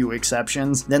a few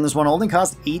exceptions. Then this one only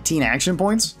costs 18 action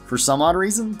points for some odd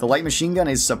reason. The light machine gun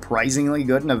is surprisingly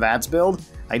good in a VATS build.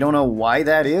 I don't know why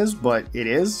that is, but it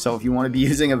is. So if you want to be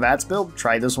using a VATS build,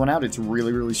 try this one out. It's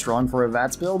really, really strong for a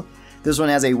VATS build. This one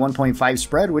has a 1.5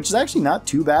 spread, which is actually not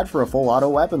too bad for a full auto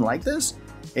weapon like this.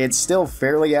 It's still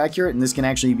fairly accurate, and this can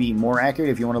actually be more accurate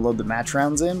if you want to load the match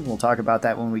rounds in. We'll talk about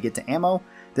that when we get to ammo.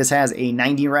 This has a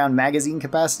 90 round magazine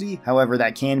capacity, however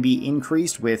that can be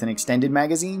increased with an extended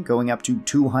magazine going up to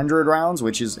 200 rounds,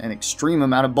 which is an extreme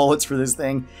amount of bullets for this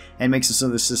thing, and makes it so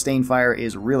the sustained fire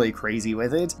is really crazy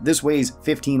with it. This weighs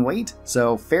 15 weight,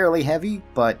 so fairly heavy,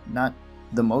 but not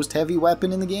the most heavy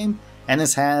weapon in the game. And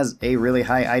this has a really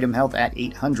high item health at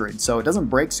 800, so it doesn't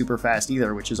break super fast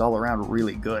either, which is all around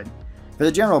really good. For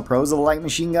the general pros of the light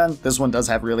machine gun, this one does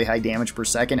have really high damage per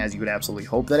second, as you would absolutely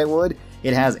hope that it would.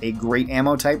 It has a great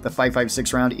ammo type. The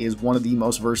 5.56 round is one of the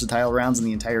most versatile rounds in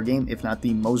the entire game, if not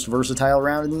the most versatile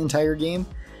round in the entire game.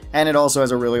 And it also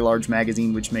has a really large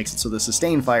magazine, which makes it so the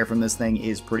sustained fire from this thing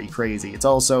is pretty crazy. It's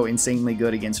also insanely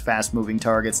good against fast-moving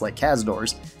targets like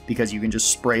Cazadors, because you can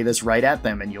just spray this right at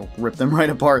them and you'll rip them right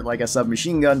apart like a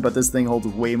submachine gun, but this thing holds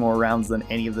way more rounds than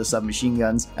any of the submachine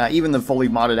guns. Even the fully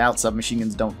modded out submachine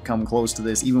guns don't come close to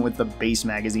this, even with the base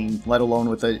magazine, let alone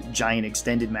with the giant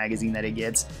extended magazine that it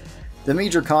gets. The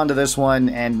major con to this one,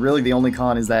 and really the only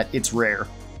con, is that it's rare.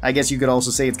 I guess you could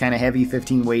also say it's kind of heavy.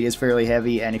 15 weight is fairly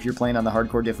heavy, and if you're playing on the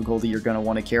hardcore difficulty, you're going to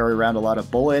want to carry around a lot of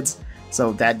bullets.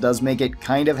 So that does make it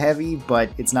kind of heavy,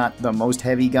 but it's not the most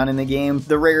heavy gun in the game.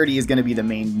 The rarity is going to be the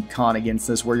main con against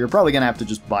this, where you're probably going to have to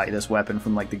just buy this weapon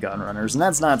from like the gun runners, and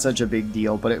that's not such a big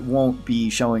deal, but it won't be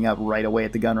showing up right away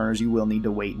at the gun runners. You will need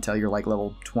to wait until you're like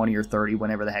level 20 or 30,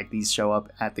 whenever the heck these show up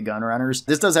at the gun runners.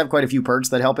 This does have quite a few perks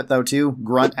that help it though too.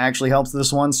 Grunt actually helps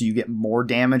this one, so you get more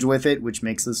damage with it, which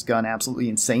makes this gun absolutely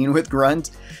insane with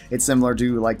Grunt. It's similar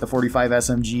to like the 45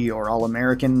 SMG or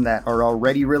All-American that are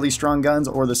already really strong guns,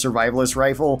 or the Survivalist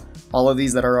Rifle. All of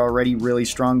these that are already really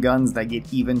strong guns that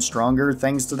get even stronger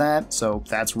thanks to that, so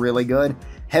that's really good.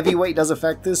 Heavyweight does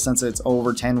affect this since it's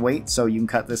over 10 weight, so you can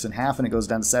cut this in half and it goes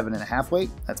down to 7.5 weight.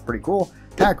 That's pretty cool.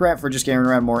 Pack Rat for just carrying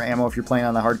around more ammo if you're playing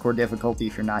on the hardcore difficulty.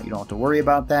 If you're not, you don't have to worry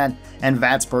about that. And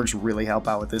VATS perks really help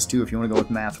out with this too. If you want to go with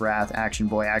Math Wrath, Action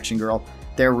Boy, Action Girl,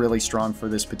 they're really strong for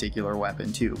this particular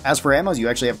weapon too. As for ammos, you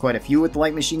actually have quite a few with the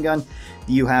light machine gun.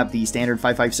 You have the standard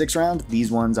 5.56 round.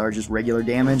 These ones are just regular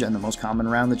damage and the most common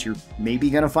round that you're maybe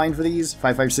going to find for these.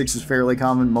 5.56 is fairly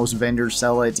common. Most vendors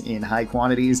sell it in high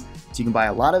quantities, so you can buy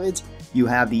a lot of it. You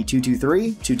have the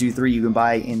 223. 223 you can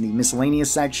buy in the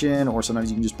miscellaneous section, or sometimes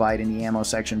you can just buy it in the ammo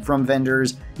section from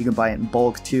vendors. You can buy it in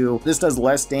bulk too. This does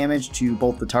less damage to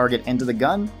both the target and to the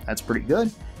gun. That's pretty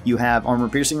good. You have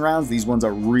armor-piercing rounds. These ones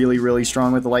are really, really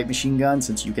strong with the light machine gun,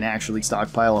 since you can actually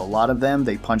stockpile a lot of them.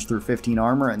 They punch through 15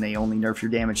 armor, and they only nerf your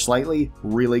damage slightly.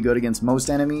 Really good against most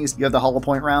enemies. You have the hollow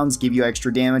point rounds, give you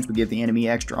extra damage, but give the enemy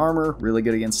extra armor. Really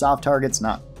good against soft targets,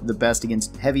 not the best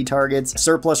against heavy targets.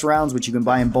 Surplus rounds, which you can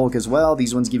buy in bulk as well.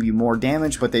 These ones give you more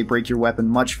damage, but they break your weapon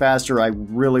much faster. I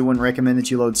really wouldn't recommend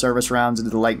that you load service rounds into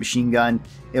the light machine gun.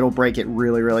 It'll break it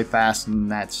really, really fast, and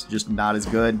that's just not as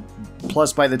good.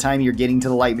 Plus, by the time you're getting to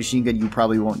the light machine gun, you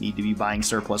probably won't need to be buying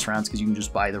surplus rounds, because you can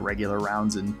just buy the regular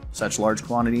rounds in such large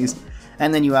quantities.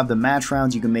 And then you have the match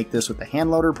rounds. You can make this with the hand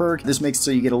loader perk. This makes it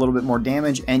so you get a little bit more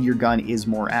damage and your gun is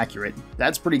more accurate.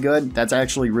 That's pretty good. That's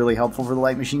actually really helpful for the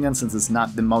light machine gun, since it's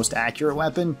not the most accurate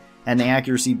weapon, and the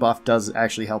accuracy buff does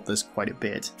actually help this quite a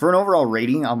bit. For an overall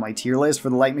rating on my tier list for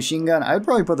the light machine gun, I would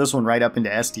probably put this one right up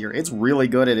into S tier. It's really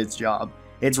good at its job.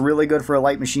 It's really good for a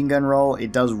light machine gun role.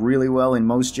 It does really well in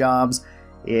most jobs.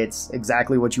 It's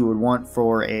exactly what you would want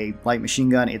for a light machine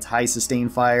gun. It's high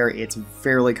sustained fire. It's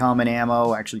fairly common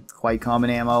ammo, actually quite common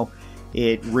ammo.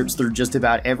 It rips through just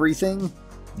about everything.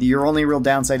 Your only real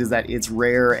downside is that it's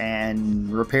rare,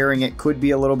 and repairing it could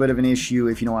be a little bit of an issue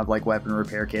if you don't have like weapon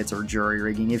repair kits or jury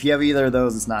rigging. If you have either of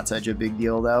those, it's not such a big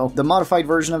deal though. The modified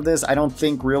version of this, I don't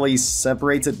think really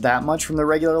separates it that much from the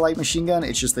regular light machine gun.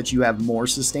 It's just that you have more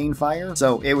sustained fire,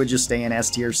 so it would just stay in S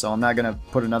tier. So I'm not going to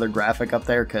put another graphic up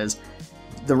there, because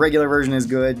the regular version is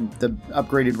good, the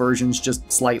upgraded version's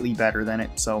just slightly better than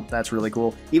it, so that's really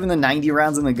cool. Even the 90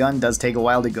 rounds in the gun does take a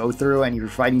while to go through, and if you're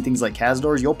fighting things like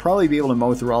Cazadors, you'll probably be able to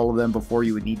mow through all of them before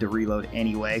you would need to reload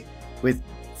anyway. With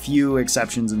few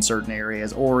exceptions in certain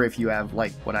areas, or if you have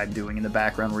like what I'm doing in the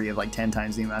background where you have like 10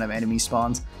 times the amount of enemy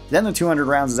spawns, then the 200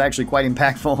 rounds is actually quite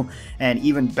impactful and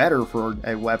even better for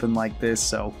a weapon like this,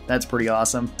 so that's pretty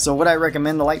awesome. So would I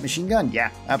recommend the light machine gun?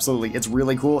 Yeah, absolutely. It's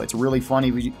really cool. It's really fun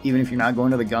even if you're not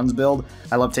going to the guns build.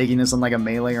 I love taking this on like a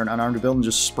melee or an unarmed build and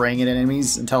just spraying it at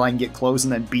enemies until I can get close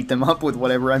and then beat them up with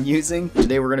whatever I'm using.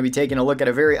 Today we're going to be taking a look at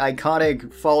a very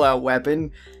iconic Fallout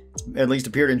weapon. At least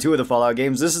appeared in 2 of the Fallout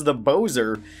games. This is the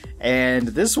Bowser, and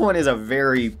this one is a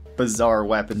very bizarre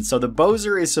weapon. So the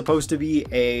Bowser is supposed to be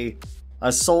a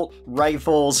assault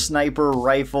rifle, sniper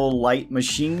rifle, light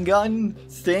machine gun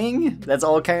thing that's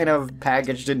all kind of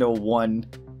packaged into one,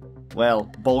 well,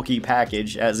 bulky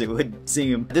package, as it would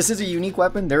seem. This is a unique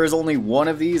weapon. There is only one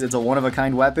of these. It's a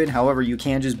one-of-a-kind weapon. However, you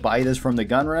can just buy this from the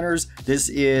gun runners. This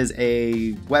is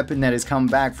a weapon that has come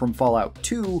back from Fallout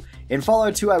 2. In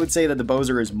Fallout 2, I would say that the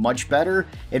Bowser is much better.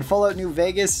 In Fallout New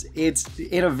Vegas, it's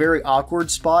in a very awkward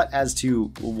spot as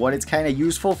to what it's kind of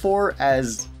useful for,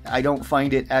 as I don't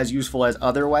find it as useful as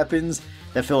other weapons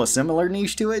that fill a similar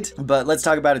niche to it. But let's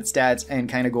talk about its stats and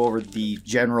kind of go over the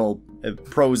general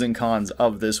pros and cons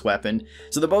of this weapon.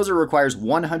 So the Bowser requires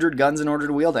 100 guns in order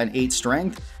to wield and 8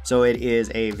 strength, so it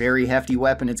is a very hefty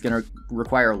weapon. It's going to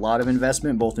require a lot of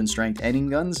investment both in strength and in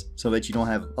guns so that you don't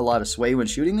have a lot of sway when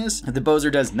shooting this. The Bowser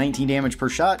does 19 damage per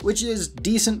shot, which is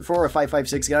decent for a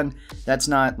 5.56 gun. That's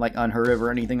not like unheard of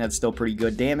or anything. That's still pretty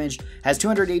good damage. Has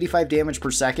 285 damage per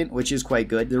second, which is quite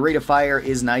good. The rate of fire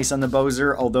is nice on the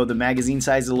Bowser, although the magazine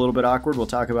size is a little bit awkward. We'll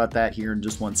talk about that here in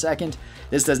just 1 second.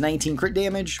 This does 19 crit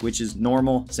damage, which is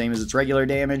normal, same as its regular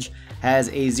damage. Has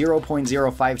a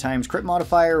 0.05 times crit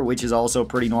modifier, which is also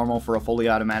pretty normal for a fully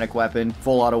automatic weapon.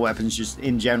 Full auto weapons just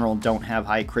in general don't have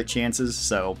high crit chances,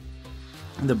 so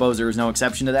the Bowser is no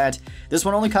exception to that. This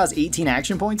one only costs 18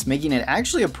 action points, making it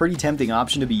actually a pretty tempting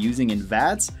option to be using in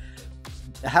VATS.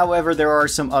 However, there are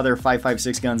some other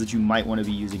 5.56 guns that you might want to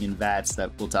be using in VATS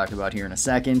that we'll talk about here in a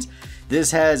second.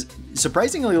 This has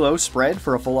surprisingly low spread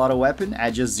for a full auto weapon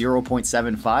at just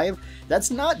 0.75. That's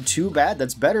not too bad.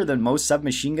 That's better than most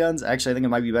submachine guns. Actually, I think it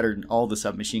might be better than all the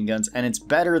submachine guns, and it's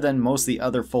better than most of the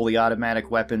other fully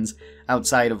automatic weapons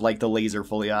outside of like the laser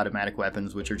fully automatic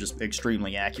weapons, which are just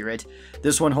extremely accurate.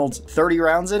 This one holds 30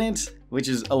 rounds in it, which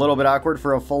is a little bit awkward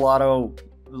for a full auto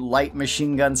light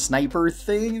machine gun sniper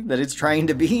thing that it's trying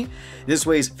to be. This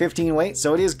weighs 15 weight,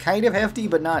 so it is kind of hefty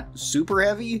but not super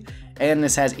heavy, and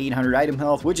this has 800 item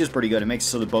health, which is pretty good. It makes it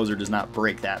so the Bowser does not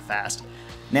break that fast.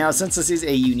 Now, since this is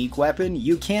a unique weapon,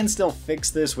 you can still fix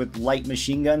this with light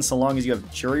machine guns so long as you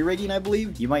have jury rigging, I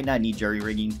believe. You might not need jury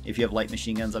rigging if you have light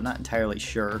machine guns. I'm not entirely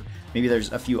sure. Maybe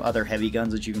there's a few other heavy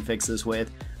guns that you can fix this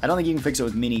with. I don't think you can fix it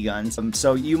with miniguns,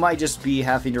 so you might just be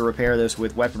having to repair this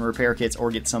with weapon repair kits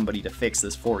or get somebody to fix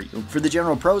this for you. For the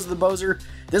general pros of the Bowser,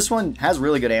 this one has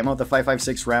really good ammo. The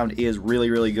 5.56 round is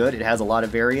really good. It has a lot of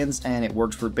variants, and it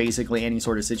works for basically any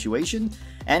sort of situation,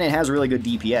 and it has really good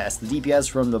DPS. The DPS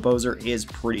from the Bowser is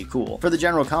pretty cool. For the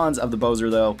general cons of the Bowser,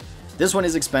 though, this one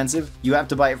is expensive. You have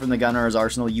to buy it from the gunrunner's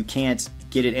arsenal. You can't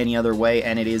get it any other way,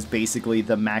 and it is basically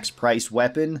the max price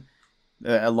weapon,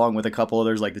 along with a couple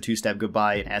others like the two-step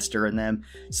goodbye and Esther and them.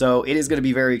 So it is going to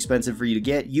be very expensive for you to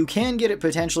get. You can get it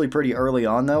potentially pretty early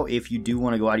on though if you do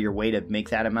want to go out of your way to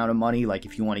make that amount of money. Like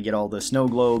if you want to get all the snow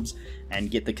globes and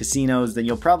get the casinos, then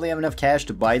you'll probably have enough cash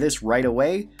to buy this right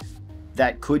away.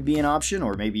 That could be an option,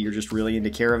 or maybe you're just really into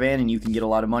caravan and you can get a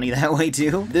lot of money that way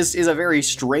too. This is a very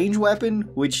strange weapon,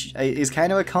 which is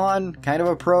kind of a con, kind of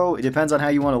a pro. It depends on how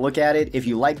you want to look at it. If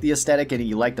you like the aesthetic and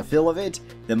you like the feel of it,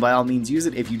 then by all means use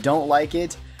it. If you don't like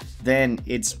it, then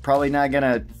it's probably not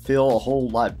gonna feel a whole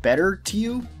lot better to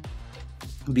you,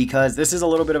 because this is a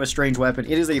little bit of a strange weapon.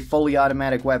 It is a fully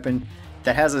automatic weapon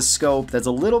that has a scope that's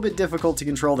a little bit difficult to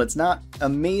control, that's not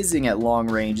amazing at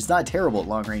long range. It's not terrible at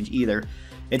long range either.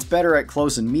 It's better at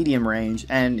close and medium range,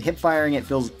 and hip firing it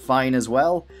feels fine as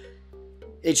well.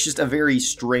 It's just a very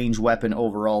strange weapon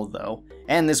overall though.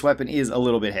 And this weapon is a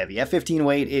little bit heavy. At 15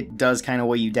 weight, it does kind of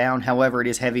weigh you down. However, it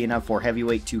is heavy enough for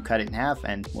heavyweight to cut it in half,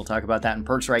 and we'll talk about that in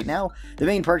perks right now. The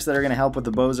main perks that are going to help with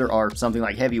the Bowser are something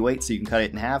like heavyweight, so you can cut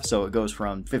it in half, so it goes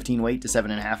from 15 weight to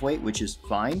 7.5 weight, which is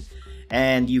fine.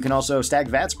 And you can also stack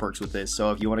VATS perks with this,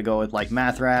 so if you want to go with like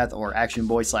Mathrath or Action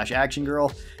Boy / Action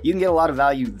Girl, you can get a lot of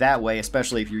value that way,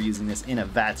 especially if you're using this in a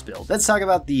VATS build. Let's talk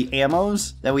about the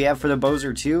ammos that we have for the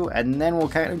Bowser 2, and then we'll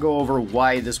kind of go over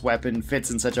why this weapon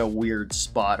fits in such a weird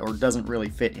spot, or doesn't really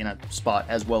fit in a spot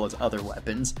as well as other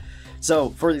weapons. So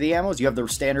for the ammos, you have the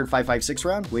standard 5.56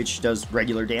 round, which does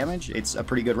regular damage. It's a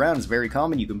pretty good round, it's very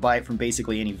common, you can buy it from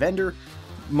basically any vendor.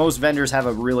 most vendors have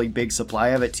a really big supply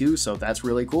of it too, so that's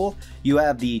really cool. You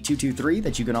have the 223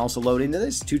 that you can also load into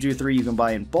this. 223 you can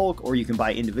buy in bulk, or you can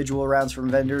buy individual rounds from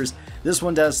vendors. This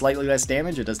one does slightly less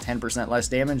damage. It does 10% less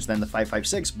damage than the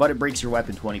 5.56, but it breaks your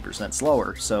weapon 20%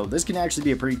 slower. So this can actually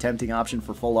be a pretty tempting option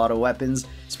for full auto weapons,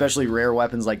 especially rare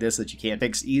weapons like this that you can't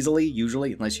fix easily,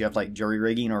 usually, unless you have like jury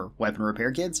rigging or weapon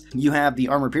repair kits. You have the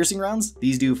armor piercing rounds.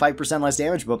 These do 5% less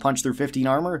damage, but punch through 15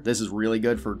 armor. This is really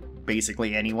good for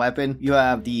basically any weapon. You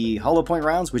have the hollow point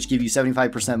rounds, which give you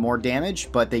 75% more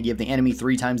damage, but they give the enemy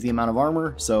 3 times the amount of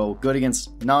armor, so good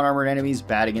against non-armored enemies,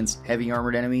 bad against heavy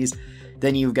armored enemies.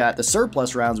 Then you've got the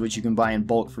surplus rounds, which you can buy in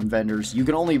bulk from vendors. You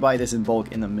can only buy this in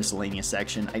bulk in the miscellaneous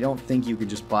section. I don't think you could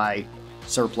just buy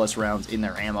surplus rounds in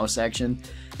their ammo section.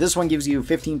 This one gives you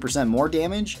 15% more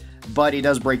damage, but it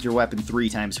does break your weapon 3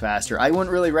 times faster. I wouldn't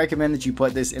really recommend that you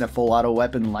put this in a full auto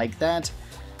weapon like that.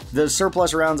 The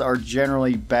surplus rounds are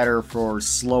generally better for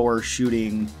slower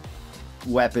shooting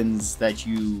weapons that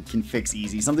you can fix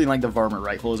easy. Something like the varmint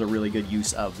rifle is a really good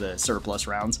use of the surplus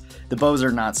rounds. The bows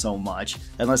are not so much,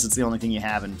 unless it's the only thing you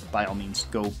have, and by all means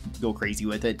go crazy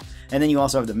with it. And then you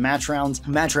also have the match rounds.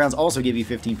 Match rounds also give you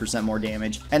 15% more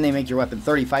damage, and they make your weapon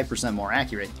 35% more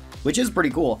accurate, which is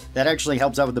pretty cool. That actually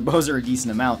helps out with the Bowser a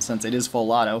decent amount since it is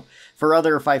full auto. For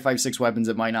other 5.56 weapons,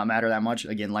 it might not matter that much,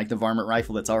 again, like the varmint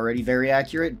rifle that's already very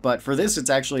accurate, but for this, it's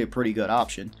actually a pretty good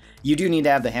option. You do need to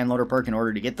have the handloader perk in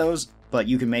order to get those, but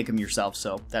you can make them yourself,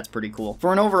 so that's pretty cool.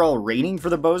 For an overall rating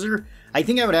for the Bowser, I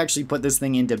think I would actually put this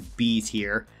thing into B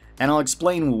tier, and I'll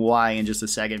explain why in just a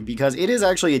second, because it is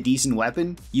actually a decent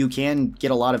weapon. You can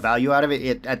get a lot of value out of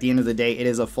it. At the end of the day, it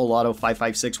is a full auto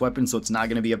 5.56 weapon, so it's not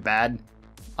going to be a bad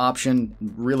option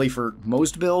really for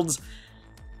most builds.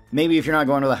 Maybe if you're not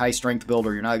going to the high strength build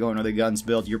or you're not going to the guns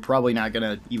build, you're probably not going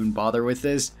to even bother with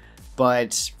this.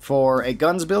 But for a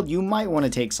guns build, you might want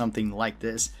to take something like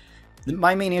this.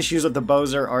 My main issues with the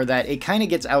Bowser are that it kind of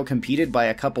gets outcompeted by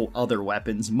a couple other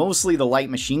weapons, mostly the light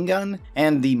machine gun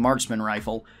and the marksman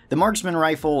rifle. The marksman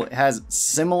rifle has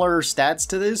similar stats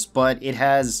to this, but it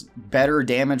has better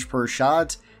damage per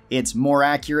shot. It's more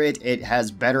accurate, it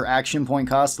has better action point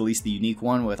cost, at least the unique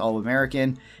one with All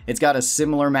American. It's got a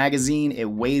similar magazine, it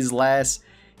weighs less.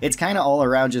 It's kind of all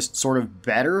around just sort of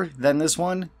better than this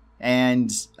one,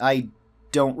 and I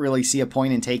don't really see a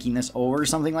point in taking this over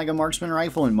something like a marksman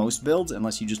rifle in most builds,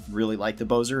 unless you just really like the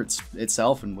Bowser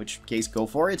itself, in which case go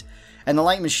for it. And the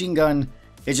light machine gun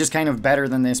is just kind of better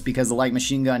than this because the light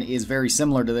machine gun is very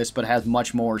similar to this, but has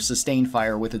much more sustained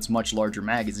fire with its much larger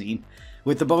magazine.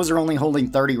 With the Bowser only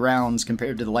holding 30 rounds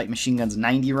compared to the light machine gun's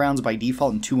 90 rounds by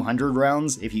default and 200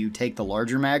 rounds if you take the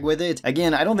larger mag with it.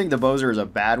 Again, I don't think the Bowser is a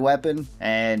bad weapon,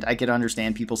 and I can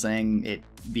understand people saying it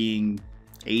being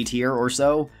A tier or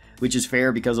so, which is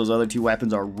fair because those other 2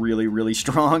 weapons are really, really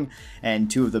strong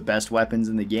and 2 of the best weapons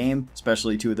in the game,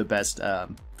 especially 2 of the best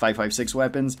 5.56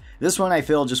 weapons. This one I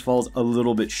feel just falls a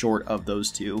little bit short of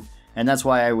those 2. And that's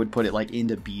why I would put it like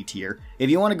into B tier. If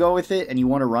you want to go with it and you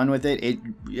want to run with it,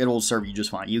 it'll serve you just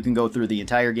fine. You can go through the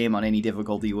entire game on any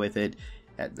difficulty with it.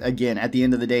 Again, at the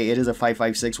end of the day, it is a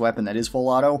 5.56 weapon that is full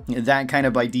auto. That kind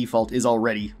of by default is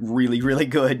already really, really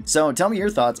good. So tell me your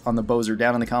thoughts on the Bowser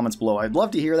down in the comments below. I'd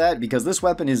love to hear that because this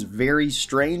weapon is very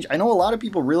strange. I know a lot of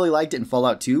people really liked it in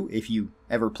Fallout 2, if you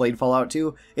ever played Fallout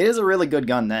 2. It is a really good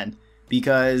gun then.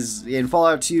 Because in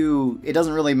Fallout 2, it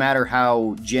doesn't really matter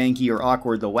how janky or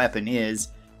awkward the weapon is,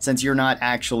 since you're not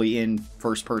actually in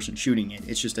first person shooting it.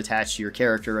 It's just attached to your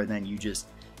character, and then you just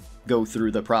go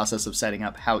through the process of setting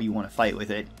up how you want to fight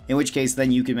with it. In which case,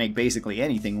 then you can make basically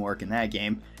anything work in that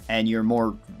game, and you're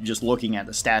more just looking at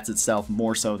the stats itself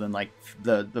more so than like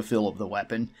the feel of the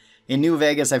weapon. In New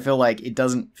Vegas, I feel like it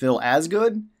doesn't feel as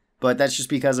good, but that's just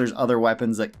because there's other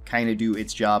weapons that kind of do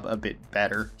its job a bit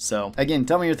better. So again,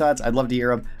 tell me your thoughts. I'd love to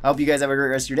hear them. I hope you guys have a great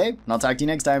rest of your day, and I'll talk to you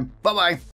next time. Bye-bye!